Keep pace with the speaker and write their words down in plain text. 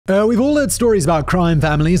We've all heard stories about crime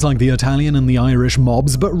families like the Italian and the Irish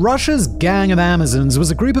mobs, but Russia's Gang of Amazons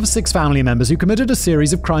was a group of 6 family members who committed a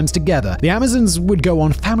series of crimes together. The Amazons would go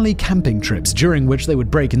on family camping trips, during which they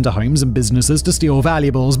would break into homes and businesses to steal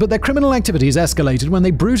valuables, but their criminal activities escalated when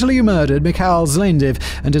they brutally murdered Mikhail Zlendiv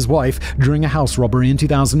and his wife during a house robbery in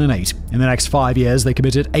 2008. In the next 5 years, they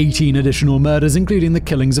committed 18 additional murders, including the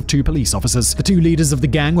killings of 2 police officers. The 2 leaders of the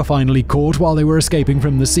gang were finally caught while they were escaping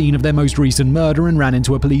from the scene of their most recent murder and ran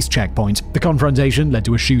into a police checkpoint. The confrontation led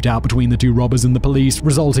to a shootout between the 2 robbers and the police,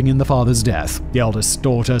 resulting in the father's death. The eldest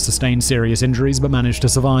daughter sustained serious injuries but managed to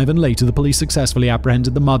survive, and later the police successfully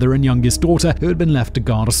apprehended the mother and youngest daughter, who had been left to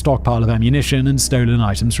guard a stockpile of ammunition and stolen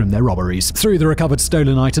items from their robberies. Through the recovered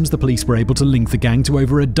stolen items, the police were able to link the gang to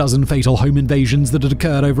over a dozen fatal home invasions that had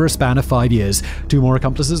occurred over a span of 5 years. 2 more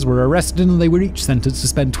accomplices were arrested, and they were each sentenced to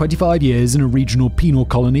spend 25 years in a regional penal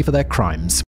colony for their crimes.